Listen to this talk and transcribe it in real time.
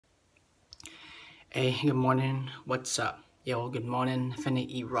Hey, good morning. What's up? Yo, good morning. Finna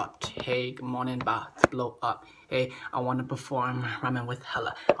erupt. Hey, good morning. About to blow up. Hey, I wanna perform rhyming with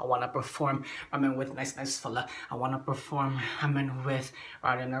hella. I wanna perform rhyming with nice fella. I wanna perform rhyming with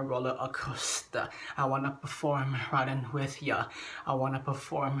riding a roller coaster. I wanna perform riding with ya. I wanna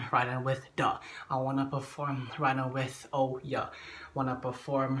perform riding with duh. I wanna perform riding with oh yeah. Wanna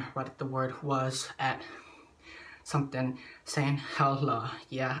perform what the word was at something saying hella.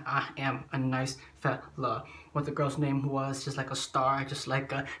 Yeah, I am a nice fella. What the girl's name was, just like a star, just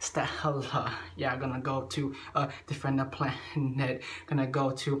like a Stella. Yeah, gonna go to a different planet. Gonna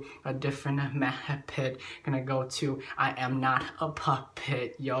go to a different map pit. Gonna go to I am not a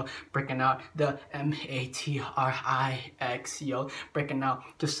puppet, yo. Breaking out the Matrix, yo. Breaking out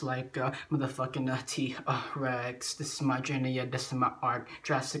just like a motherfucking T-Rex. This is my journey, yeah, this is my arc.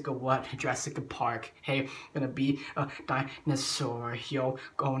 Jurassic what? Jurassic Park. Hey, gonna be a dinosaur, yo.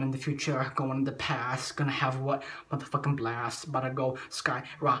 Going in the future, going in the past. Gonna have what? Motherfucking blast. About to go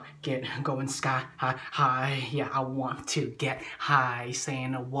skyrocket, going sky high. Yeah, I want to get high.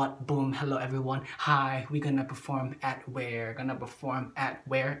 Saying what? Boom, hello everyone. Hi, we gonna perform at where? Gonna perform at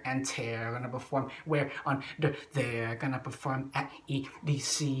where and tear. Gonna perform where under there. Gonna perform at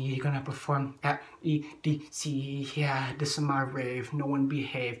EDC. Gonna perform at EDC. Yeah, this is my rave. No one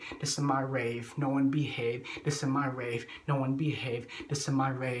behave. This is my rave. No one behave. This is my rave. No one behave. This is my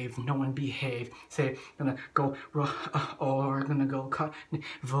rave. No one behave. Say, gonna go or gonna go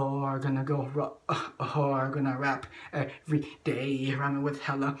carnivore. Gonna go or gonna rap every day. Rhyming with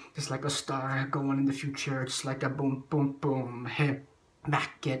hella, just like a star. Going in the future, just like a boom, boom, boom. Hey.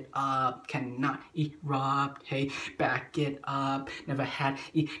 Back it up, cannot erupt, hey, back it up, never had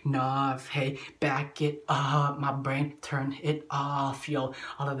enough, hey, back it up, my brain, turn it off, yo,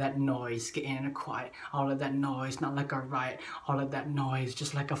 all of that noise, getting quiet, all of that noise, not like a riot, all of that noise,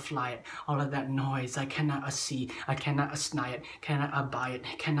 just like a flight, all of that noise, I cannot see, I cannot snipe it, cannot buy it,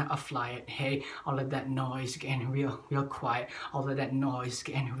 cannot fly it, hey, all of that noise, getting real quiet, all of that noise,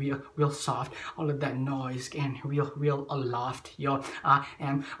 getting real soft, all of that noise, getting real aloft, yo, I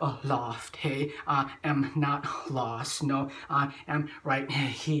am aloft, hey, I am not lost, no, I am right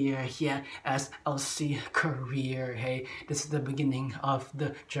here, yeah, SLC career, hey, this is the beginning of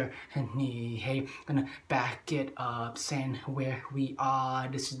the journey, hey, gonna back it up, saying where we are,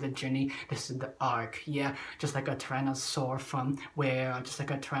 this is the journey, this is the arc, yeah, just like a tyrannosaur from where, just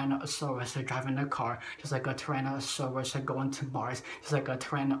like a tyrannosaurus driving a car, just like a tyrannosaurus going to Mars, just like a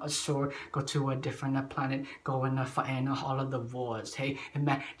tyrannosaur go to a different planet, going to fight all of the wars, hey,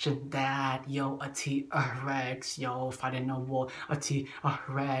 imagine that, yo, a T-Rex, yo, fighting a war, a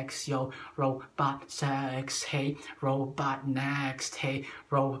T-Rex, yo, robot sex, hey, robot next, hey,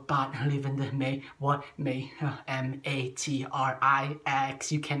 robot leaving the May, what May, Matrix,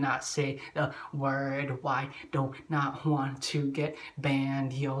 you cannot say the word, why don't not want to get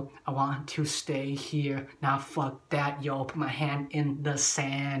banned, yo, I want to stay here, now fuck that, yo, put my hand in the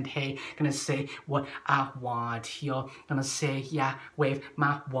sand, hey, gonna say what I want, yo, gonna say, yeah, wave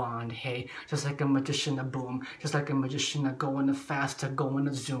my wand, hey, just like a magician, a boom, just like a magician, a going to fast, a going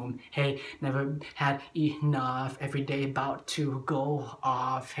to zoom, hey, never had enough, every day about to go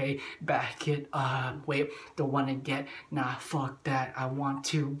off, hey, back it up, wait, don't wanna get, nah, fuck that, I want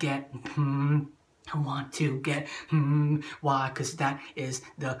to get, I want to get, why? Cause that is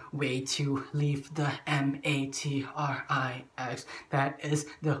the way to leave the Matrix. That is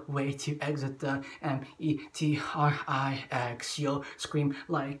the way to exit the Metrix. Yo, scream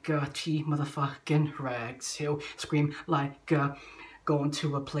like a T motherfucking Rex. Yo, scream like a going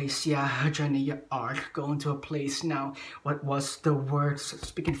to a place, yeah, journey your art, going to a place now, what was the words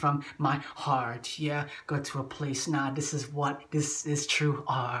speaking from my heart, yeah, go to a place now, this is true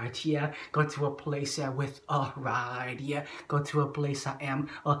art, yeah, go to a place, yeah, with a ride, yeah, go to a place, I am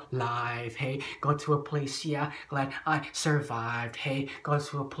alive, hey, go to a place, yeah, glad I survived, hey, go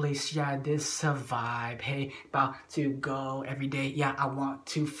to a place, yeah, this a vibe, hey, about to go every day, yeah, I want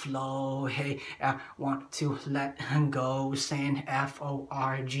to flow, hey, I want to let go, saying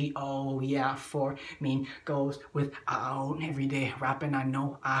FORGO, yeah, for me goes without everyday rapping, I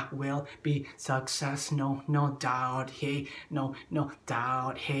know I will be success, no doubt, hey, no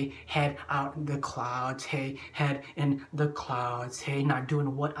doubt, hey, head out in the clouds, hey, head in the clouds, hey, not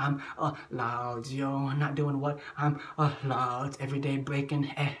doing what I'm allowed, yo, not doing what I'm allowed, every day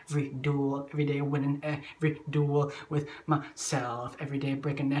breaking every duel, every day winning every duel with myself, every day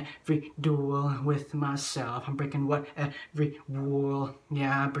breaking every duel with myself, I'm breaking what every rule,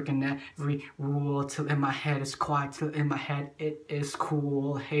 yeah, I'm breaking every rule till in my head it's quiet, till in my head it is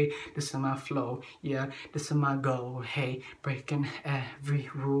cool, hey, this is my flow, yeah, this is my goal, hey, breaking every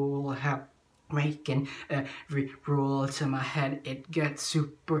rule, Making every rule to my head, it gets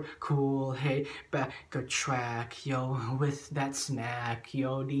super cool. Hey, back a track, yo, with that smack,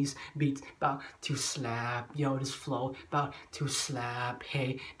 yo, these beats about to slap, yo, this flow about to slap.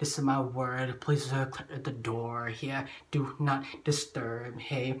 Hey, this is my word, please clear the door. Yeah, do not disturb.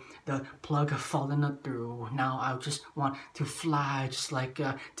 Hey, the plug falling through. Now I just want to fly, just like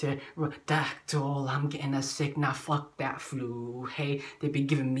a pterodactyl. I'm getting sick, now fuck that flu. Hey, they be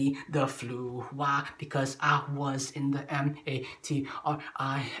giving me the flu. Why? Because I was in the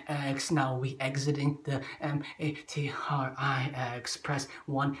MATRIX. Now we exiting the MATRIX. Press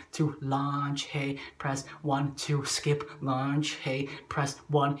 1 to launch. Hey, press 1 to skip launch. Hey, press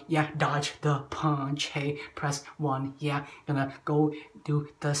 1, yeah, dodge the punch. Hey, press 1, yeah, gonna go do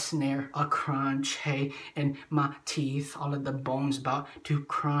the snare, a crunch. Hey, in my teeth, all of the bones about to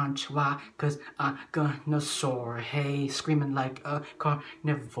crunch. Why? Cause I gonna soar. Hey, screaming like a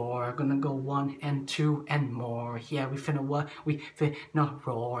carnivore. Gonna go 1 and 2 and more. Yeah, we finna what? We finna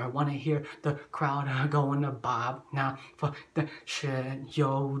roar. Wanna hear the crowd going to bob. Now for the shit,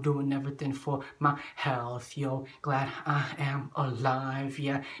 yo, doing everything for my health. Yo, glad I am alive.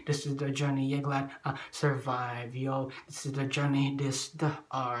 Yeah, this is the journey. Yeah, glad I survive. Yo, this is the journey. This the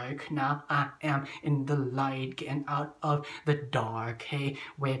arc. Now I am in the light, getting out of the dark. Hey,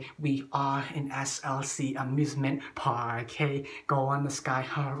 where we are in SLC amusement park. Hey, go on the sky,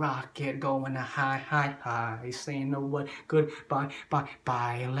 rocket, go on a high, saying no what, goodbye,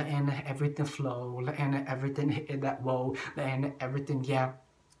 bye, letting everything flow, letting everything hit that whoa, letting everything, yeah,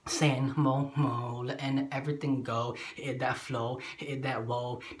 saying mo, letting everything go, hit that flow, hit that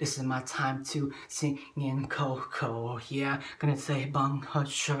whoa. This is my time to sing in Coco. Yeah, gonna say bung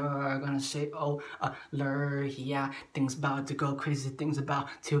sure, gonna say oh alert. Yeah, things about to go crazy, things about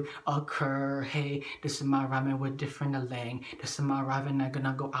to occur. Hey, this is my rhyming with different lang. This is my rhyming, I'm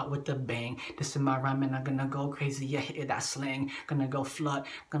gonna go out with a bang. This is my rhyming, I'm gonna go crazy. Yeah, hit that slang, gonna go flood,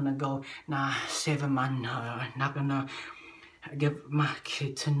 gonna go saving my nut, not gonna give my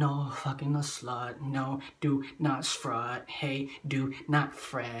kid to no fucking a slut. No, do not strut. Hey, do not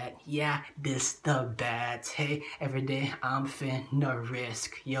fret. Yeah, this the bet. Hey, every day I'm finna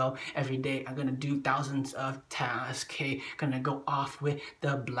risk. Yo, every day I'm gonna do thousands of tasks. Hey, gonna go off with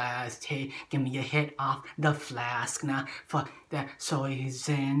the blast. Hey, give me a hit off the flask. Nah, fuck that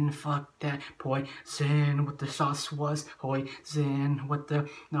soyzin. Fuck that poison. What the sauce was poison. What the,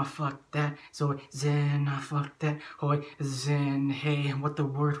 nah, fuck that soyzin. Nah, fuck that poison. Hey, what the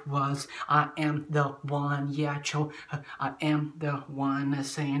word was, I am the one, yeah, I am the one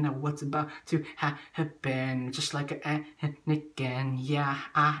saying what's about to happen, just like a Anakin, yeah,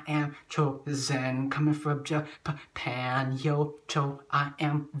 I am chosen, coming from Japan, yo, I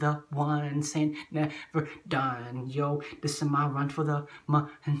am the one saying never done, yo, this is my run for the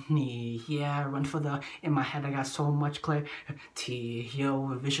money, yeah, run for the, in my head I got so much clarity,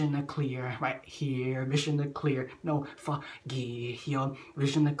 yo, vision clear, right here, vision clear, no fuck. Yo,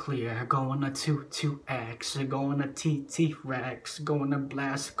 vision clear, going to 2x, going to T-Rex, going to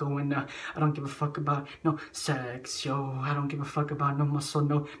blast, going to, I don't give a fuck about no sex, yo, I don't give a fuck about no muscle,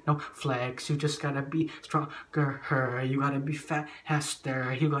 no flex, you just gotta be stronger, you gotta be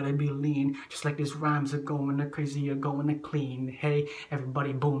faster, you gotta be lean, just like these rhymes are going to crazy, you're going to clean, hey,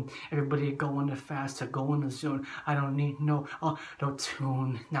 everybody boom, everybody going to faster, going to zoom, I don't need no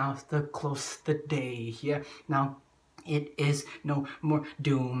auto-tune, now the close the day, yeah, now it is no more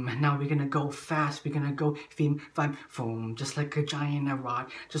doom. Now we're gonna go fast, we're gonna go theme, vibe, foam. Just like a giant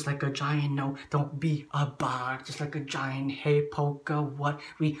rod, just like a giant no, don't be a bot. Just like a giant, hey, polka, what?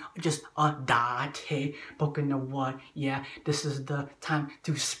 We just a dot, hey, polka, know what? Yeah, this is the time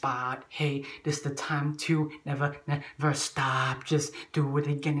to spot, hey, this is the time to never stop. Just do it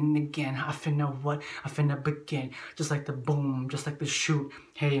again and again. I finna what? I finna begin. Just like the boom, just like the shoot,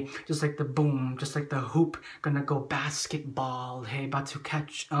 hey, just like the boom, just like the hoop, gonna go basketball, hey, about to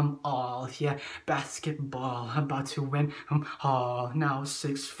catch all, yeah, basketball, about to win all, now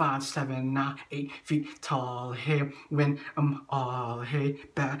 6, 5, 7, now 8 feet tall, hey, win all, hey,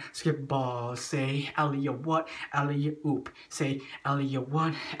 basketball, say Elliot what, Elliot oop, say Elliot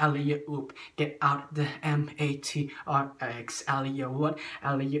what, Elliot oop, get out the MATRX, Elliot what,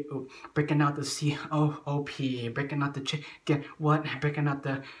 Elliot oop, breaking out the COOP, breaking out the chicken, what, breaking out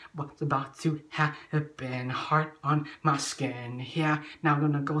the, what's about to happen, heart on on my skin. Yeah, now I'm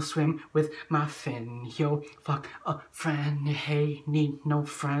gonna go swim with my fin. Yo, fuck a friend. Hey, need no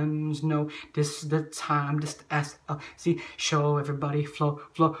friends. No, this is the time. This the SLC show. Everybody flow,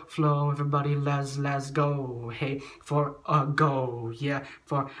 flow, flow. Everybody let's go. Hey, for a go. Yeah,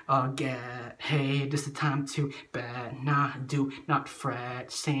 for a get. Hey, this the time to bet. Nah, do not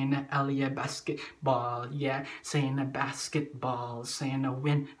fret. Saying a Elliot basketball. Yeah, saying a basketball. Saying a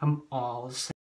win 'em all.